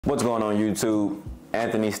What's going on YouTube?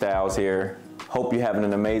 Anthony Styles here. Hope you're having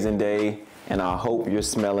an amazing day and I hope you're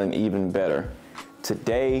smelling even better.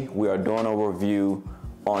 Today we are doing a review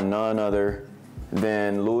on none other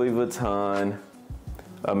than Louis Vuitton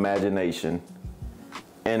Imagination.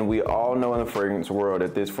 And we all know in the fragrance world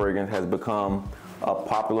that this fragrance has become a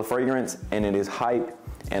popular fragrance and it is hype,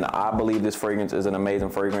 and I believe this fragrance is an amazing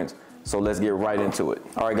fragrance. So let's get right into it.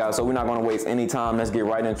 All right guys, so we're not gonna waste any time. Let's get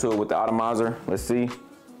right into it with the atomizer. Let's see.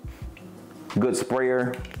 Good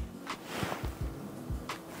sprayer.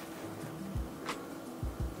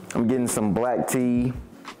 I'm getting some black tea.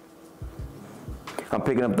 I'm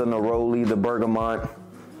picking up the neroli, the bergamot,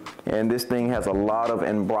 and this thing has a lot of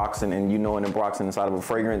ambroxan, and you know an ambroxan inside of a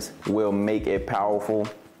fragrance will make it powerful.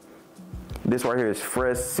 This right here is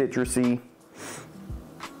fresh, citrusy,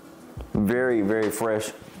 very, very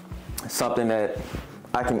fresh. Something that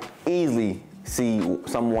I can easily see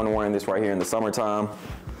someone wearing this right here in the summertime.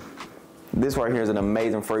 This right here is an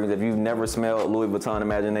amazing fragrance. If you've never smelled Louis Vuitton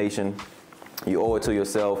Imagination, you owe it to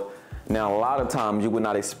yourself. Now, a lot of times you would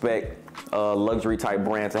not expect a luxury type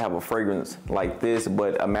brand to have a fragrance like this,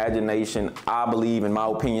 but Imagination, I believe, in my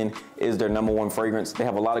opinion, is their #1 fragrance. They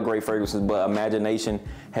have a lot of great fragrances, but Imagination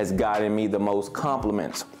has gotten me the most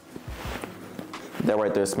compliments. That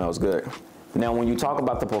right there smells good. Now, when you talk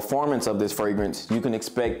about the performance of this fragrance, you can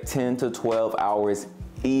expect 10 to 12 hours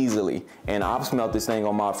easily. And I've smelled this thing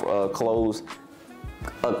on my clothes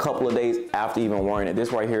a couple of days after even wearing it.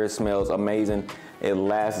 This right here smells amazing. It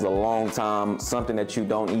lasts a long time, something that you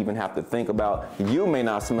don't even have to think about. You may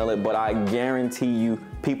not smell it, but I guarantee you,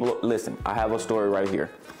 people, listen, I have a story right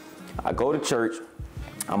here. I go to church,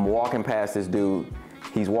 I'm walking past this dude.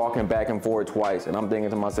 He's walking back and forth twice, and I'm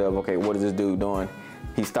thinking to myself, okay, what is this dude doing?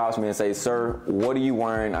 He stops me and says, "Sir, what are you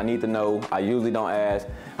wearing? I need to know." I usually don't ask.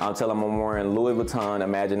 I'll tell him I'm wearing Louis Vuitton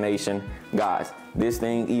Imagination. Guys, this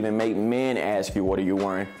thing even make men ask you, what are you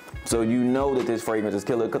wearing? So you know that this fragrance is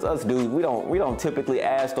killer, because us dudes, we don't typically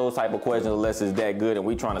ask those type of questions unless it's that good and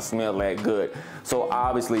we trying to smell that good. So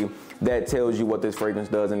obviously that tells you what this fragrance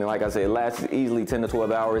does. And like I said, it lasts easily 10 to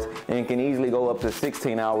 12 hours and can easily go up to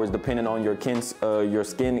 16 hours depending on your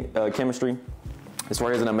skin chemistry. This right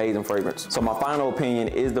here is an amazing fragrance. So my final opinion,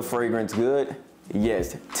 is the fragrance good?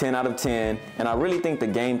 Yes, 10 out of 10. And I really think the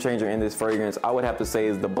game changer in this fragrance, I would have to say,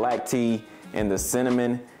 is the black tea and the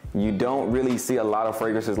cinnamon. You don't really see a lot of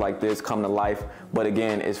fragrances like this come to life, but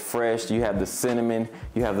again, it's fresh. You have the cinnamon,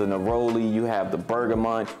 you have the neroli, you have the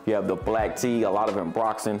bergamot, you have the black tea, a lot of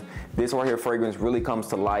ambroxan. This right here fragrance really comes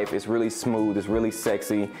to life. It's really smooth, it's really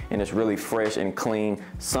sexy, and it's really fresh and clean.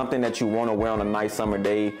 Something that you want to wear on a nice summer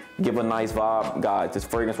day, give a nice vibe. Guys, this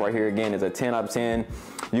fragrance right here again is a 10 out of 10.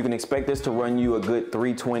 You can expect this to run you a good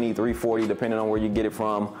 $320, $340, depending on where you get it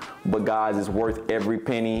from. But guys, it's worth every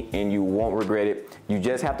penny and you won't regret it. You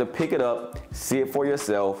just have to pick it up, see it for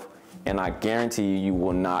yourself, and I guarantee you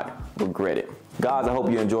will not regret it. Guys, I hope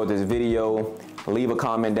you enjoyed this video. Leave a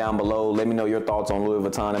comment down below. Let me know your thoughts on Louis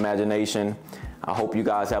Vuitton Imagination. I hope you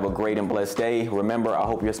guys have a great and blessed day. Remember, I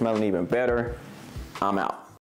hope you're smelling even better. I'm out.